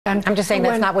And I'm just saying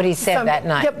that's not what he said that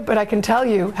night. Yep, but I can tell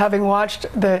you, having watched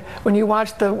when you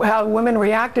watch how women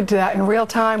reacted to that in real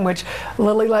time, which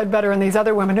Lilly, Ledbetter, and these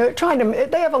other women who are trying to,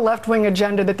 they have a left-wing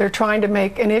agenda that they're trying to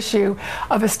make an issue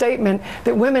of a statement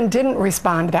that women didn't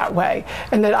respond that way,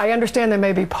 and that I understand there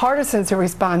may be partisans who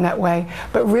respond that way,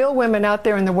 but real women out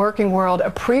there in the working world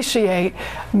appreciate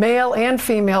male and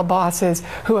female bosses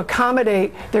who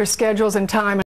accommodate their schedules and time.